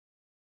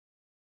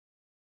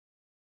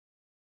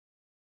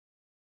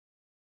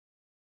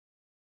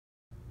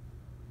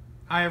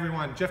Hi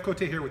everyone, Jeff Cote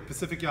here with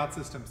Pacific Yacht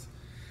Systems.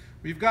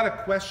 We've got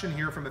a question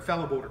here from a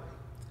fellow boater.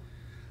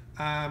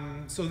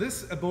 So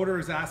this boater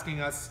is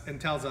asking us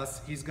and tells us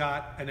he's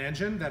got an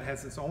engine that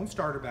has its own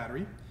starter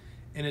battery.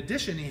 In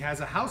addition, he has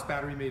a house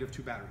battery made of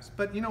 2 batteries.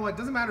 But you know what, it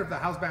doesn't matter if the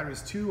house battery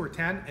is 2 or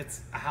 10,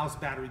 it's a house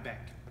battery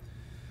bank.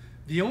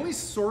 The only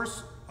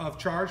source of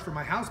charge for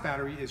my house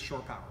battery is shore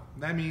power.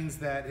 That means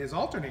that his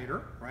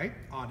alternator, right,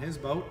 on his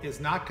boat is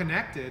not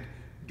connected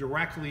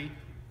directly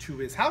to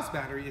his house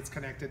battery, it's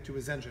connected to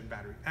his engine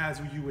battery,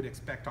 as you would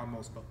expect on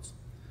most boats.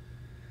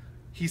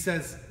 He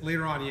says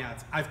later on, he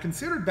adds, I've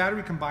considered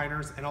battery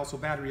combiners and also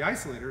battery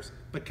isolators,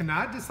 but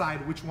cannot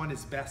decide which one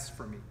is best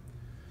for me.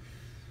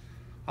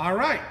 All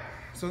right,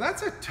 so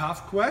that's a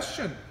tough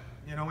question,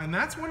 you know, and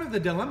that's one of the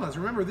dilemmas.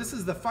 Remember, this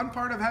is the fun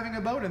part of having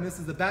a boat, and this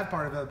is the bad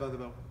part of the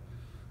boat.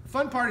 The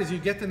fun part is you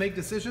get to make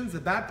decisions.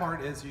 The bad part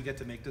is you get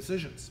to make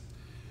decisions.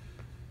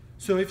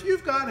 So if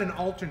you've got an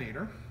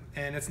alternator,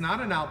 and it's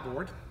not an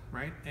outboard,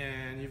 right?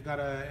 And you've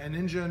got an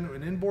engine,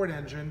 an inboard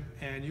engine,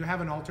 and you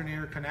have an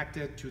alternator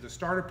connected to the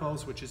starter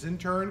post, which is in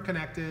turn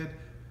connected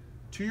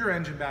to your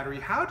engine battery.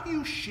 How do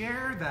you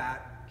share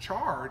that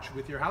charge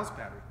with your house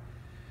battery?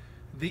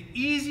 The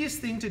easiest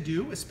thing to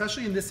do,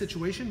 especially in this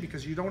situation,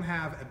 because you don't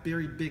have a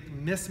very big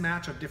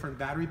mismatch of different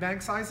battery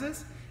bank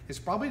sizes, is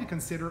probably to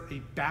consider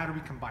a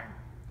battery combiner.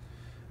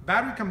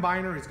 Battery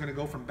combiner is going to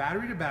go from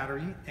battery to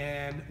battery,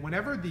 and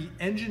whenever the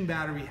engine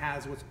battery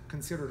has what's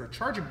considered a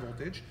charging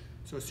voltage,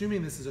 so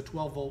assuming this is a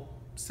 12-volt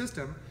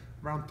system,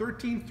 around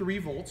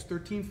 13.3 volts,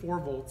 13.4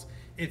 volts,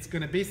 it's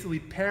going to basically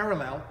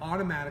parallel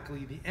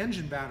automatically the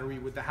engine battery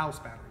with the house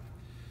battery.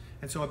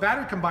 And so a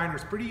battery combiner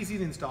is pretty easy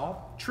to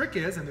install. Trick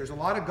is, and there's a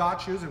lot of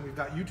gotchas, and we've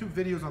got YouTube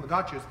videos on the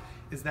gotchas,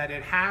 is that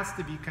it has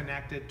to be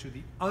connected to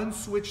the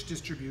unswitched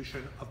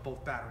distribution of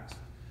both batteries.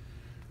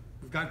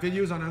 We've got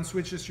videos on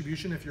unswitched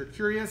distribution if you're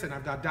curious, and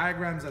I've got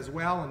diagrams as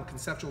well and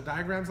conceptual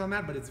diagrams on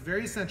that, but it's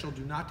very essential.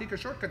 Do not take a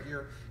shortcut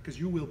here because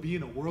you will be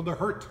in a world of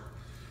hurt.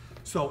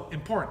 So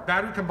important,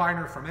 battery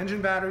combiner from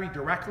engine battery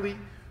directly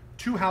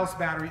to house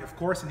battery. Of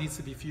course it needs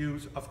to be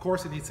fused. Of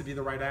course it needs to be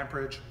the right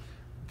amperage.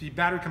 The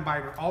battery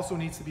combiner also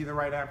needs to be the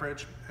right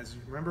amperage. As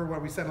you remember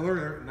what we said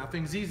earlier,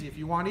 nothing's easy. If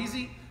you want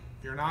easy,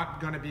 you're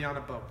not gonna be on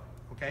a boat,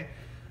 okay?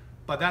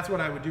 But that's what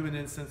I would do in an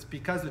instance.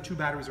 Because the 2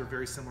 batteries are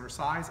very similar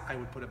size, I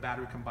would put a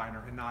battery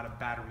combiner and not a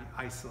battery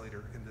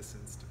isolator in this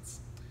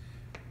instance.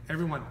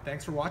 Everyone,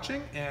 thanks for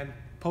watching, and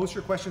post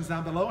your questions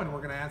down below and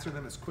we're gonna answer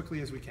them as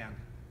quickly as we can.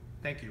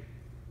 Thank you.